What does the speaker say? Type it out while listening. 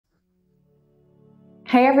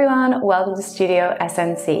Hey everyone, welcome to Studio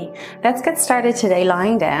SNC. Let's get started today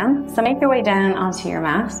lying down. So make your way down onto your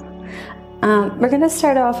mat. We're going to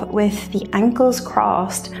start off with the ankles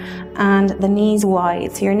crossed and the knees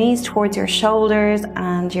wide. So your knees towards your shoulders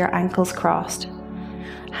and your ankles crossed.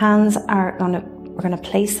 We're going to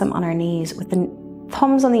place them on our knees with the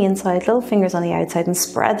thumbs on the inside, little fingers on the outside, and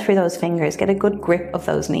spread through those fingers. Get a good grip of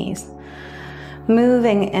those knees.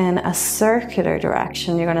 Moving in a circular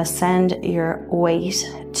direction, you're going to send your weight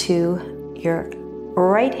to your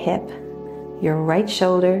right hip, your right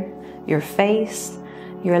shoulder, your face,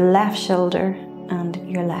 your left shoulder,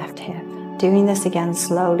 and your left hip. Doing this again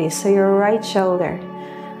slowly. So your right shoulder,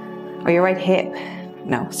 or your right hip,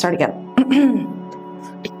 no, start again.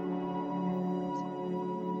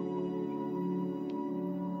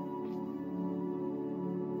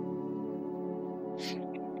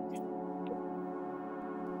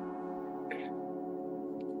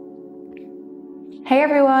 Hey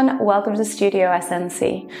everyone, welcome to Studio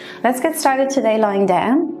SNC. Let's get started today lying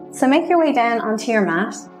down. So make your way down onto your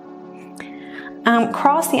mat.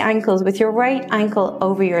 Cross the ankles with your right ankle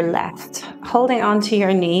over your left, holding onto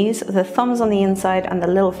your knees, the thumbs on the inside and the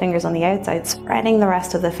little fingers on the outside, spreading the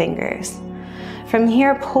rest of the fingers. From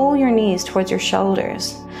here, pull your knees towards your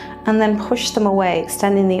shoulders and then push them away,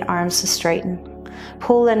 extending the arms to straighten.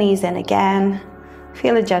 Pull the knees in again.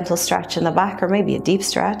 Feel a gentle stretch in the back, or maybe a deep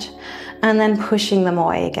stretch, and then pushing them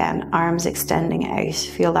away again, arms extending out.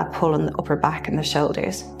 Feel that pull in the upper back and the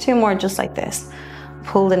shoulders. Two more just like this.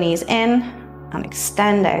 Pull the knees in and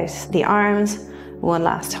extend out the arms. One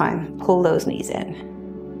last time, pull those knees in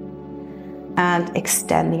and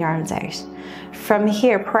extend the arms out. From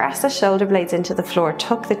here, press the shoulder blades into the floor,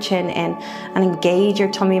 tuck the chin in and engage your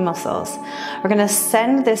tummy muscles. We're going to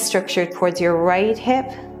send this structure towards your right hip,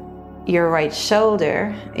 your right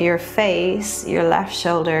shoulder, your face, your left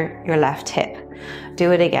shoulder, your left hip.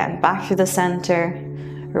 Do it again. Back through the center,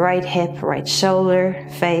 right hip, right shoulder,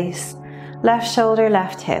 face, left shoulder,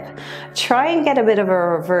 left hip. Try and get a bit of a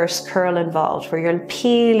reverse curl involved where you're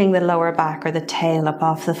peeling the lower back or the tail up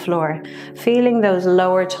off the floor, feeling those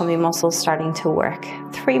lower tummy muscles starting to work.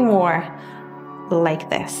 3 more like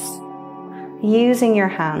this. Using your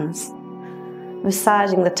hands,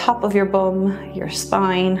 massaging the top of your bum, your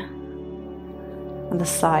spine, and the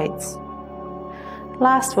sides.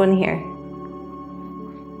 Last one here.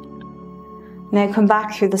 Now come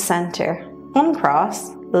back through the center.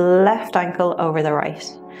 Uncross, left ankle over the right.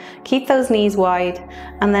 Keep those knees wide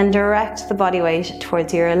and then direct the body weight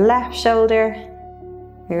towards your left shoulder,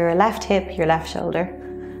 your left hip, your left shoulder,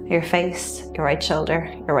 your face, your right shoulder,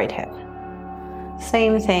 your right hip.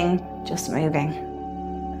 Same thing, just moving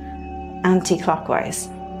anti-clockwise.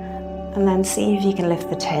 And then see if you can lift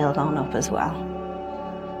the tailbone up as well.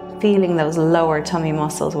 Feeling those lower tummy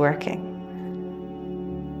muscles working.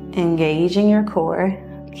 Engaging your core,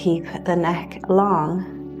 keep the neck long,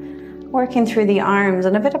 working through the arms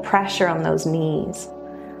and a bit of pressure on those knees,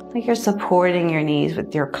 like you're supporting your knees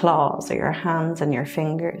with your claws or your hands and your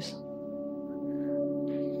fingers.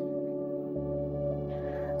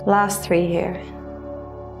 Last 3 here.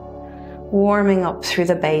 Warming up through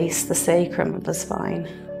the base, the sacrum of the spine.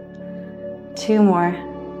 2 more.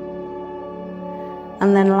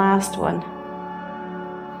 And then last one.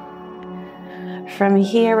 From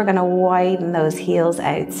here, we're going to widen those heels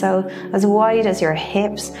out. So as wide as your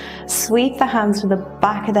hips, sweep the hands to the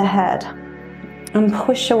back of the head and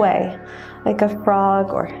push away like a frog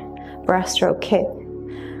or breaststroke kick.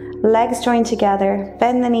 Legs join together,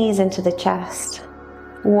 bend the knees into the chest,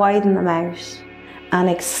 widen them out and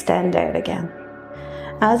extend out again.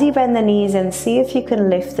 As you bend the knees in, see if you can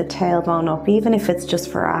lift the tailbone up, even if it's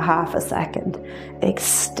just for a half a second.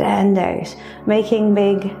 Extend out, making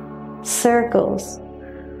big circles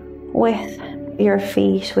with your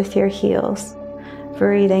feet, with your heels.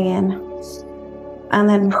 Breathing in and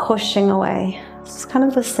then pushing away. It's kind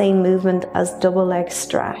of the same movement as double leg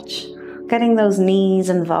stretch. Getting those knees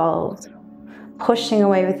involved. Pushing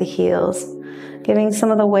away with the heels. Giving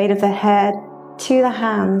some of the weight of the head to the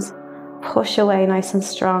hands. Push away nice and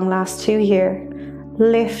strong. Last 2 here.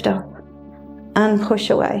 Lift up and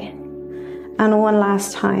push away. And one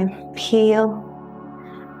last time. Peel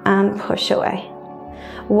and push away.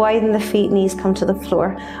 Widen the feet, knees come to the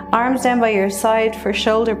floor. Arms down by your side for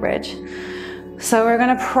shoulder bridge. So we're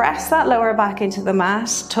going to press that lower back into the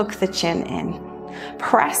mat. Tuck the chin in.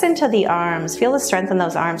 Press into the arms. Feel the strength in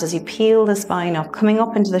those arms as you peel the spine up, coming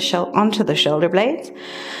up into onto the shoulder blades.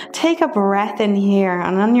 Take a breath in here,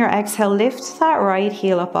 and on your exhale, lift that right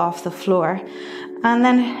heel up off the floor, and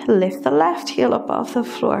then lift the left heel up off the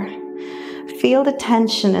floor. Feel the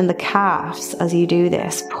tension in the calves as you do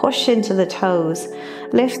this. Push into the toes.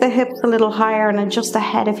 Lift the hips a little higher and adjust the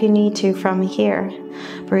head if you need to from here.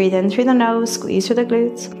 Breathe in through the nose, squeeze through the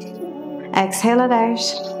glutes. Exhale it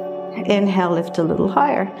out. Inhale, lift a little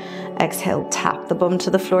higher. Exhale, tap the bum to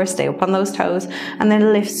the floor, stay up on those toes, and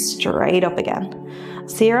then lift straight up again.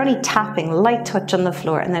 So you're only tapping, light touch on the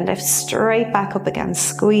floor, and then lift straight back up again,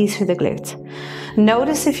 squeeze through the glutes.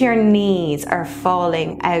 Notice if your knees are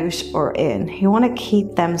falling out or in. You want to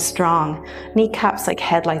keep them strong. Kneecaps like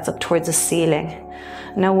headlights up towards the ceiling.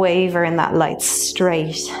 No waver in that light,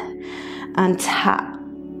 straight. And tap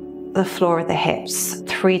the floor with the hips.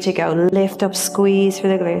 3 to go. Lift up, squeeze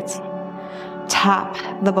through the glutes. Tap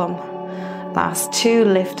the bum. Last 2,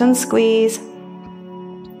 lift and squeeze.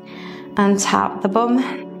 And tap the bum.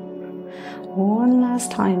 One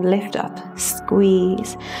last time, lift up,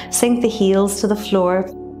 squeeze. Sink the heels to the floor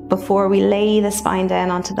before we lay the spine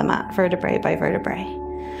down onto the mat, vertebrae by vertebrae.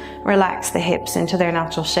 Relax the hips into their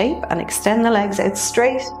natural shape and extend the legs out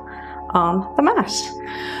straight on the mat.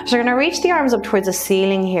 So you're going to reach the arms up towards the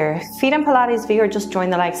ceiling here. Feet in Pilates V or just join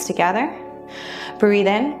the legs together. Breathe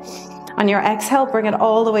in. On your exhale, bring it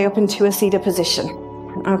all the way up into a seated position.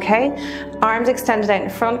 Okay, arms extended out in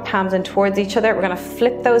front, palms in towards each other. We're going to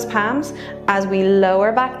flip those palms as we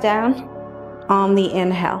lower back down on the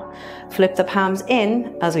inhale. Flip the palms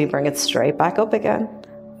in as we bring it straight back up again.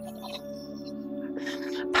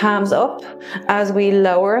 Palms up as we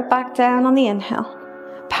lower it back down on the inhale.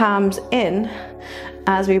 Palms in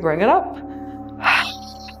as we bring it up.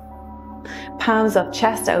 Palms up,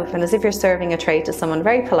 chest open as if you're serving a tray to someone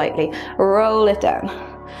very politely. Roll it down.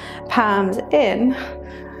 Palms in.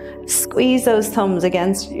 Squeeze those thumbs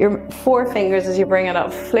against your forefingers as you bring it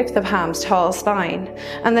up. Flip the palms, tall spine.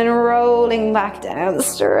 And then rolling back down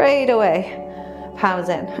straight away. Palms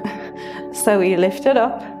in. So you lift it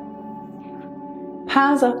up.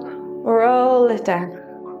 Palms up. Roll it down.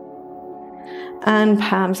 And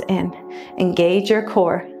palms in. Engage your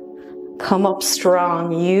core. Come up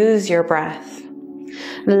strong. Use your breath.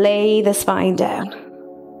 Lay the spine down.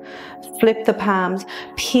 Flip the palms,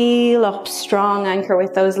 peel up, strong anchor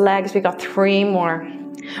with those legs. We got 3 more.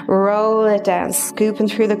 Roll it down, scooping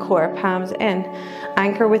through the core, palms in.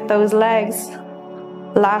 Anchor with those legs.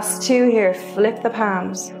 Last 2 here, flip the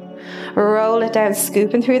palms. Roll it down,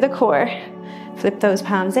 scooping through the core. Flip those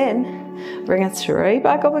palms in. Bring it straight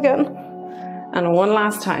back up again. And one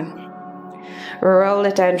last time. Roll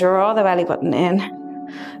it down, draw the belly button in.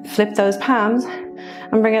 Flip those palms.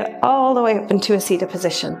 And bring it all the way up into a seated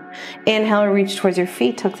position. Inhale, reach towards your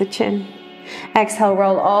feet, tuck the chin. Exhale,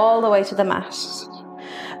 roll all the way to the mat.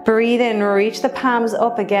 Breathe in, reach the palms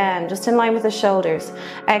up again, just in line with the shoulders.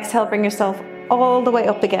 Exhale, bring yourself all the way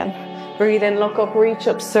up again. Breathe in, look up, reach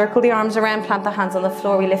up, circle the arms around, plant the hands on the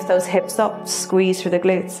floor. We lift those hips up, squeeze through the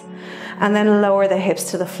glutes. And then lower the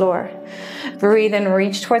hips to the floor. Breathe in,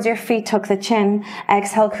 reach towards your feet, tuck the chin.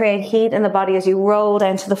 Exhale, create heat in the body as you roll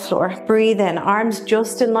down to the floor. Breathe in, arms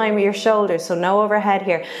just in line with your shoulders, so no overhead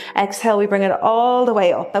here. Exhale, we bring it all the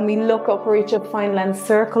way up. And we look up, reach up, find length,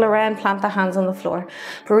 circle around, plant the hands on the floor.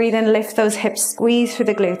 Breathe in, lift those hips, squeeze through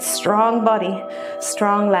the glutes. Strong body,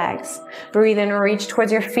 strong legs. Breathe in, reach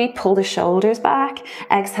towards your feet, pull the shoulders back.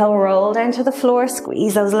 Exhale, roll down to the floor,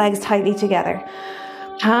 squeeze those legs tightly together.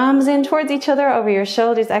 Palms in towards each other, over your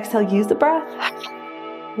shoulders. Exhale, use the breath.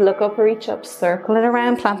 Look up, reach up, circle it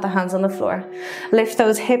around, plant the hands on the floor. Lift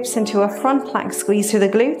those hips into a front plank, squeeze through the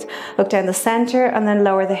glutes, look down the center, and then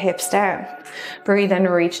lower the hips down. Breathe in,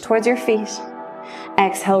 reach towards your feet.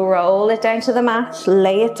 Exhale, roll it down to the mat,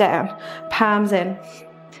 lay it down. Palms in.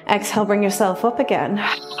 Exhale, bring yourself up again.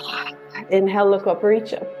 Inhale, look up,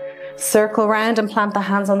 reach up. Circle round and plant the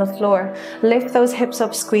hands on the floor. Lift those hips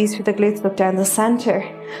up, squeeze through the glutes, look down the center.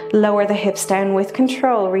 Lower the hips down with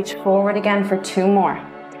control. Reach forward again for 2 more.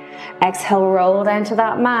 Exhale, roll down to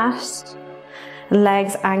that mat.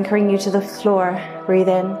 Legs anchoring you to the floor. Breathe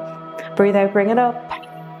in, breathe out, bring it up.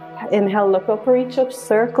 Inhale, look up, reach up,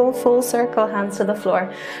 circle, full circle, hands to the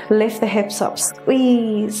floor. Lift the hips up,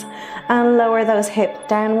 squeeze, and lower those hips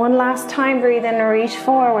down. One last time, breathe in, reach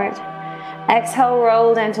forward. Exhale,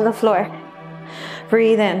 roll down to the floor.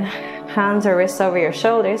 Breathe in, hands or wrists over your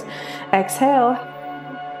shoulders. Exhale,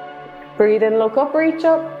 breathe in, look up, reach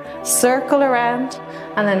up, circle around,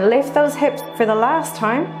 and then lift those hips for the last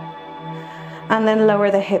time, and then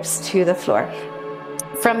lower the hips to the floor.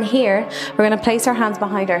 From here, we're going to place our hands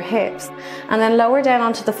behind our hips, and then lower down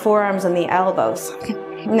onto the forearms and the elbows.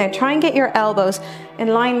 Now try and get your elbows in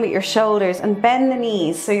line with your shoulders and bend the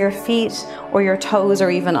knees so your feet or your toes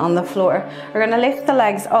are even on the floor. We're going to lift the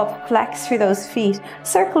legs up, flex through those feet,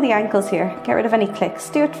 circle the ankles here, get rid of any clicks,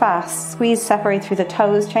 do it fast, squeeze, separate through the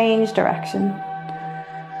toes, change direction.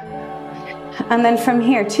 And then from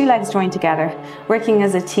here, 2 legs join together, working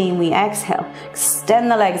as a team. We exhale,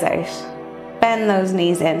 extend the legs out, bend those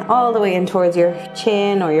knees in, all the way in towards your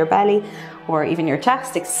chin or your belly or even your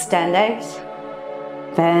chest. Extend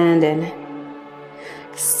out, bend in,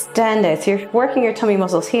 extend out. So you're working your tummy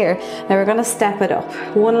muscles here. Now we're going to step it up.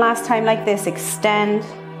 One last time like this, extend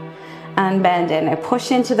and bend in. Now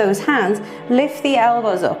push into those hands, lift the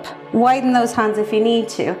elbows up, widen those hands if you need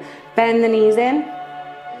to, bend the knees in,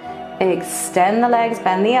 extend the legs,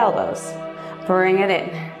 bend the elbows, bring it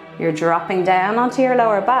in. You're dropping down onto your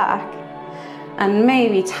lower back and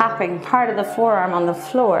maybe tapping part of the forearm on the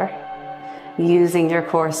floor using your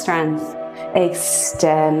core strength.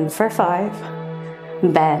 Extend for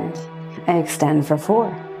 5, bend, extend for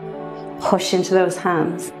 4, push into those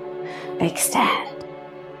hands, extend,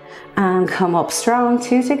 and come up strong,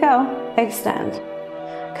 2 to go, extend,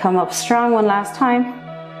 come up strong, 1 last time,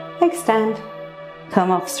 extend, come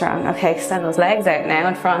up strong. Okay, extend those legs out now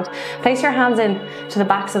in front. Place your hands in to the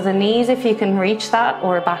backs of the knees if you can reach that,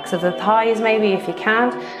 or backs of the thighs maybe if you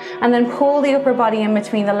can't. And then pull the upper body in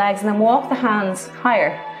between the legs and then walk the hands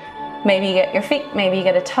higher. Maybe you get your feet, maybe you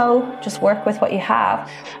get a toe, just work with what you have.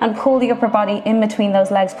 And pull the upper body in between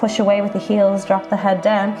those legs, push away with the heels, drop the head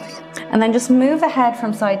down. And then just move the head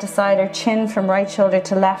from side to side or chin from right shoulder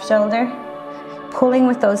to left shoulder. Pulling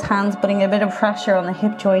with those hands, putting a bit of pressure on the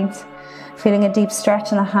hip joints. Feeling a deep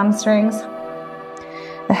stretch in the hamstrings,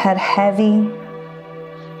 the head heavy.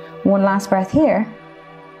 1 last breath here.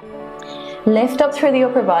 Lift up through the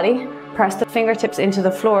upper body, press the fingertips into the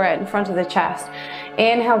floor out in front of the chest.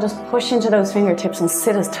 Inhale, just push into those fingertips and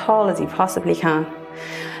sit as tall as you possibly can.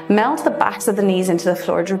 Melt the backs of the knees into the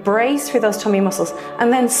floor, brace through those tummy muscles,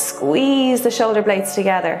 and then squeeze the shoulder blades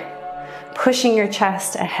together, pushing your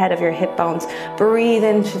chest ahead of your hip bones. Breathe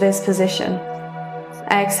into this position.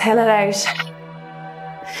 Exhale it out.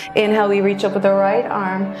 Inhale, we reach up with the right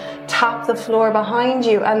arm, tap the floor behind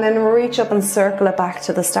you, and then reach up and circle it back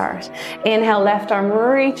to the start. Inhale, left arm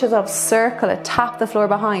reaches up, circle it, tap the floor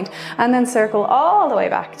behind, and then circle all the way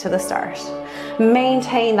back to the start.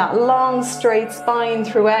 Maintain that long, straight spine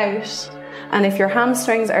throughout. And if your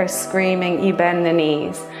hamstrings are screaming, you bend the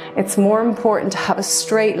knees. It's more important to have a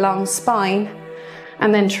straight, long spine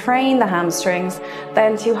and then train the hamstrings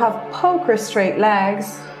than to have poker straight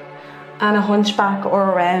legs and a hunchback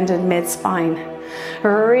or a rounded mid-spine.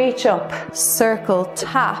 Reach up, circle,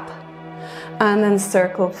 tap, and then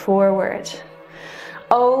circle forward.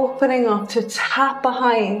 Opening up to tap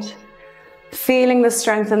behind, feeling the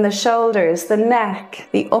strength in the shoulders, the neck,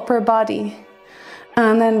 the upper body,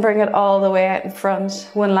 and then bring it all the way out in front.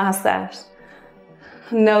 1 last set.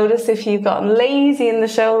 Notice if you've gotten lazy in the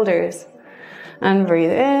shoulders. And breathe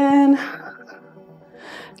in,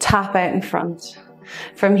 tap out in front.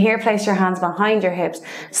 From here, place your hands behind your hips,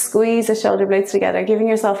 squeeze the shoulder blades together, giving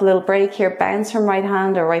yourself a little break here, bounce from right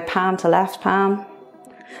hand or right palm to left palm.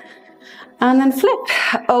 And then flip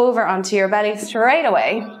over onto your belly straight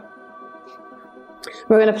away.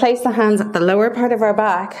 We're going to place the hands at the lower part of our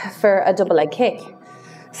back for a double leg kick.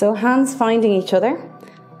 So hands finding each other.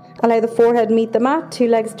 Allow the forehead meet the mat, 2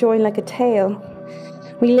 legs join like a tail.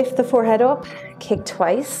 We lift the forehead up, kick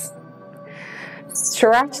twice.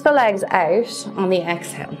 Stretch the legs out on the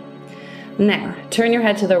exhale. Now, turn your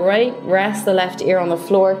head to the right, rest the left ear on the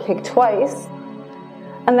floor, kick twice.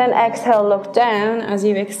 And then exhale, look down as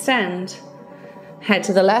you extend. Head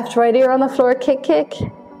to the left, right ear on the floor, kick, kick.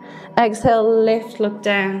 Exhale, lift, look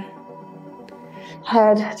down.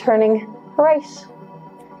 Head turning right.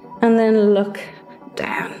 And then look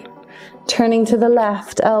down. Turning to the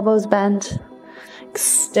left, elbows bent.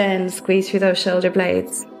 Extend, squeeze through those shoulder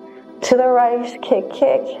blades. To the right, kick,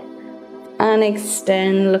 kick. And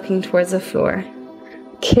extend, looking towards the floor.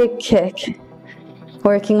 Kick, kick.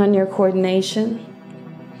 Working on your coordination.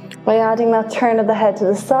 By adding that turn of the head to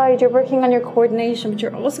the side, you're working on your coordination, but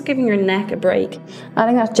you're also giving your neck a break.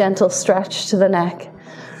 Adding that gentle stretch to the neck.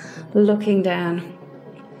 Looking down.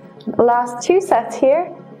 Last 2 sets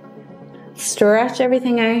here. Stretch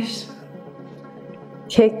everything out.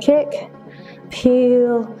 Kick, kick.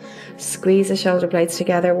 Peel, squeeze the shoulder blades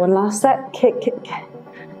together. 1 last set, kick, kick,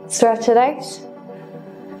 stretch it out.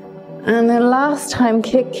 And then last time,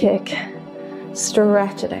 kick, kick,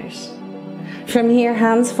 stretch it out. From here,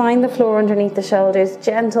 hands find the floor underneath the shoulders.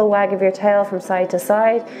 Gentle wag of your tail from side to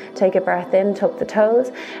side. Take a breath in, tuck the toes.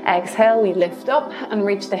 Exhale, we lift up and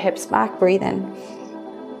reach the hips back, breathe in.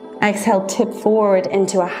 Exhale, tip forward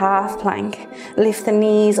into a half plank. Lift the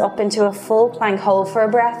knees up into a full plank. Hold for a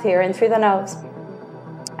breath here, in through the nose,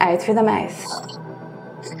 out through the mouth.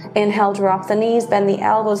 Inhale, drop the knees, bend the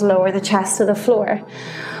elbows, lower the chest to the floor.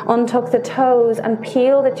 Untuck the toes and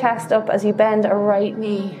peel the chest up as you bend a right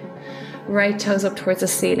knee. Right toes up towards the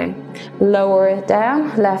ceiling. Lower it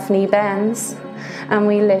down, left knee bends, and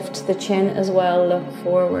we lift the chin as well. Look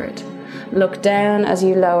forward. Look down as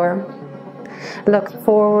you lower. Look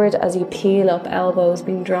forward as you peel up, elbows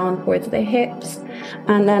being drawn towards the hips,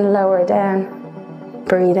 and then lower down.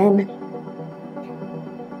 Breathe in.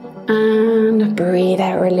 And breathe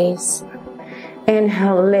out, release.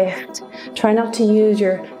 Inhale, lift. Try not to use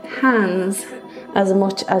your hands as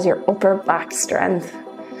much as your upper back strength.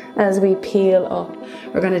 As we peel up,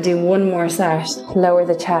 we're going to do one more set. Lower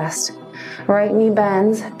the chest. Right knee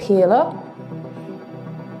bends, peel up.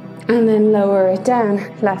 And then lower it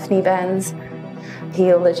down. Left knee bends,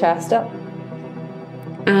 peel the chest up.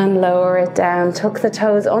 And lower it down. Tuck the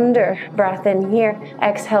toes under. Breath in here.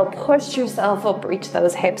 Exhale, push yourself up. Reach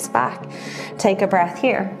those hips back. Take a breath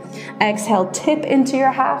here. Exhale, tip into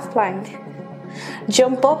your half plank.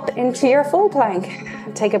 Jump up into your full plank.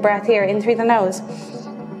 Take a breath here, in through the nose,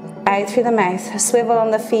 out through the mouth. Swivel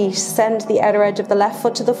on the feet. Send the outer edge of the left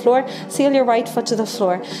foot to the floor. Seal your right foot to the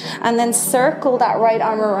floor. And then circle that right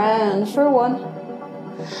arm around for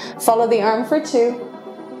 1. Follow the arm for 2.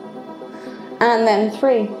 And then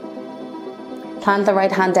 3. Plant the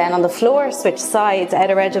right hand down on the floor. Switch sides.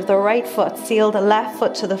 Outer edge of the right foot. Seal the left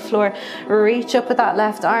foot to the floor. Reach up with that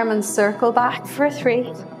left arm and circle back for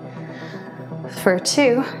 3. For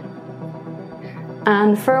 2.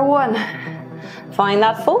 And for 1. Find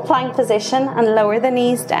that full plank position and lower the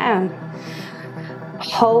knees down.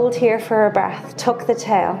 Hold here for a breath. Tuck the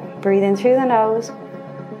tail. Breathe in through the nose.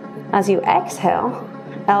 As you exhale,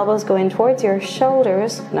 elbows go in towards your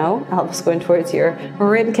shoulders. No, elbows go in towards your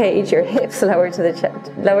rib cage, your hips lower to the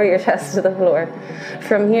chest. Lower your chest to the floor.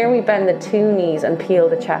 From here, we bend the 2 knees and peel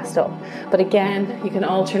the chest up. But again, you can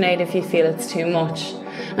alternate if you feel it's too much.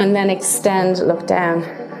 And then extend, look down.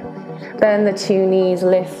 Bend the 2 knees,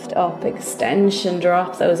 lift up, extension,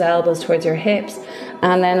 drop those elbows towards your hips,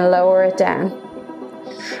 and then lower it down.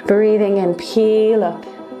 Breathing in, peel up,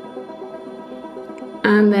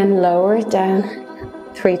 and then lower it down.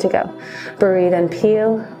 3 to go. Breathe in,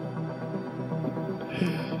 peel,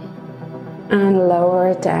 and lower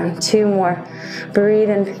it down. 2 more.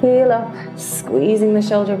 Breathe in, peel up, squeezing the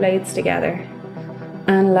shoulder blades together,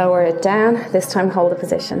 and lower it down. This time, hold the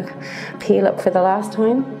position. Peel up for the last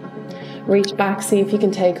time. Reach back, see if you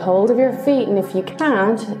can take hold of your feet, and if you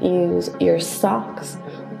can't, use your socks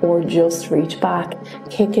or just reach back.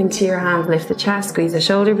 Kick into your hands, lift the chest, squeeze the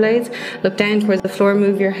shoulder blades, look down towards the floor,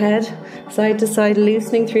 move your head side to side,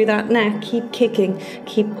 loosening through that neck. Keep kicking,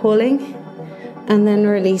 keep pulling, and then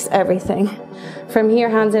release everything. From here,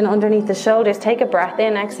 hands in underneath the shoulders, take a breath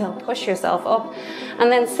in, exhale, push yourself up,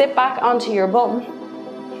 and then sit back onto your bum.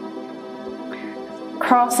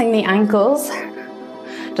 Crossing the ankles.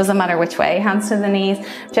 Doesn't matter which way, hands to the knees.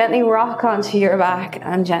 Gently rock onto your back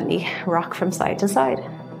and gently rock from side to side.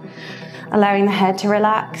 Allowing the head to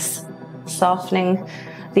relax, softening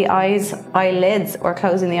the eyelids or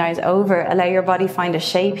closing the eyes over. Allow your body find a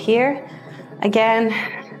shape here. Again,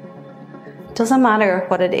 doesn't matter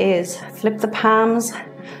what it is. Flip the palms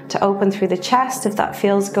to open through the chest if that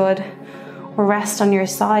feels good, or rest on your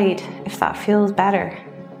side if that feels better.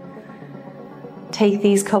 Take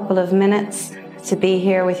these couple of minutes to be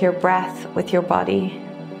here with your breath, with your body.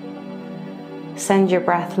 Send your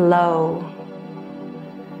breath low,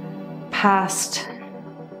 past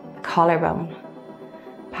the collarbone,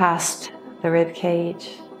 past the rib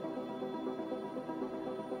cage.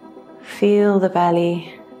 Feel the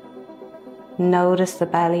belly, notice the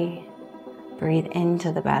belly, breathe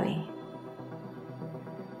into the belly.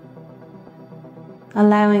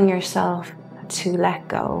 Allowing yourself to let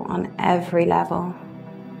go on every level,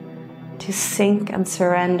 to sink and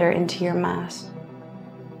surrender into your mat.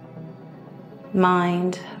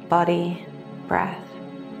 Mind, body, breath.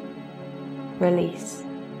 Release.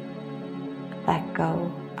 Let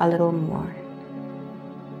go a little more.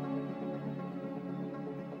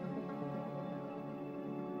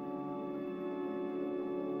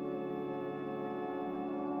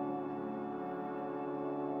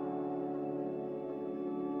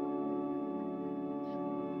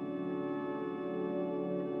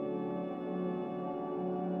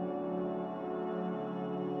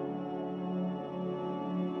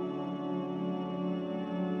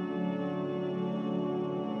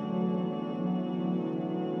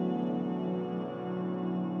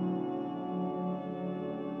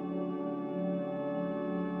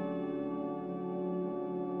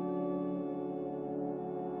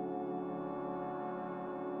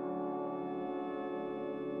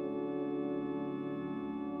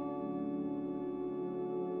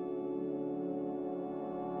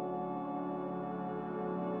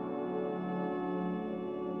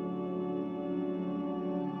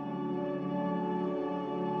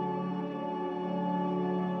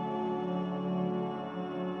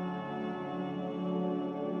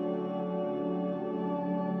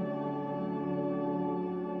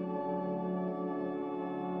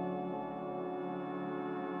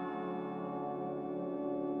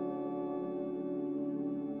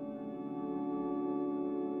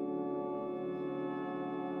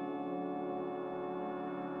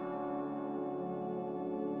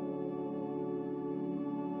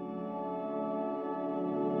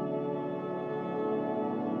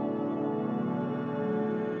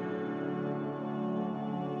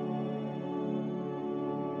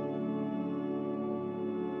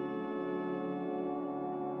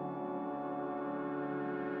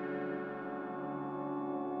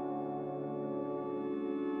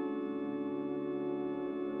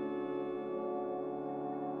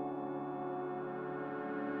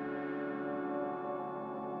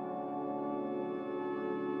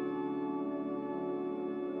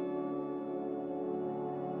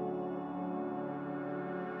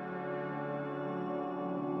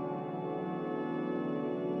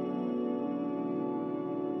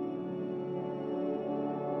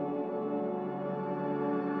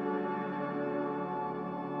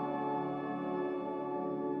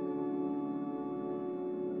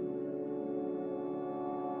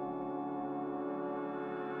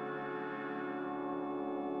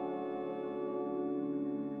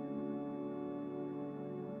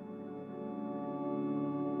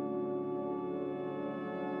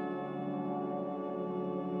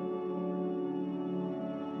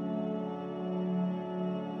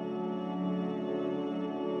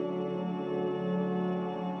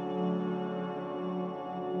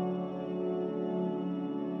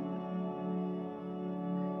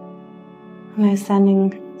 Now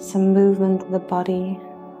sending some movement to the body,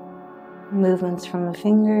 movements from the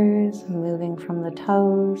fingers, moving from the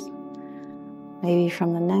toes, maybe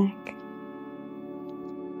from the neck.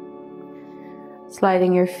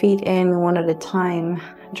 Sliding your feet in one at a time,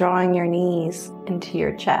 drawing your knees into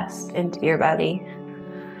your chest, into your belly.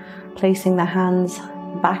 Placing the hands,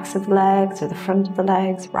 backs of the legs or the front of the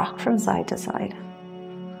legs, rock from side to side.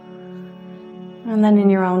 And then in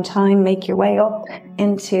your own time, make your way up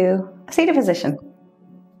into a seated position.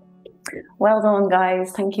 Well done,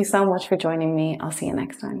 guys. Thank you so much for joining me. I'll see you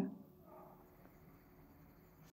next time.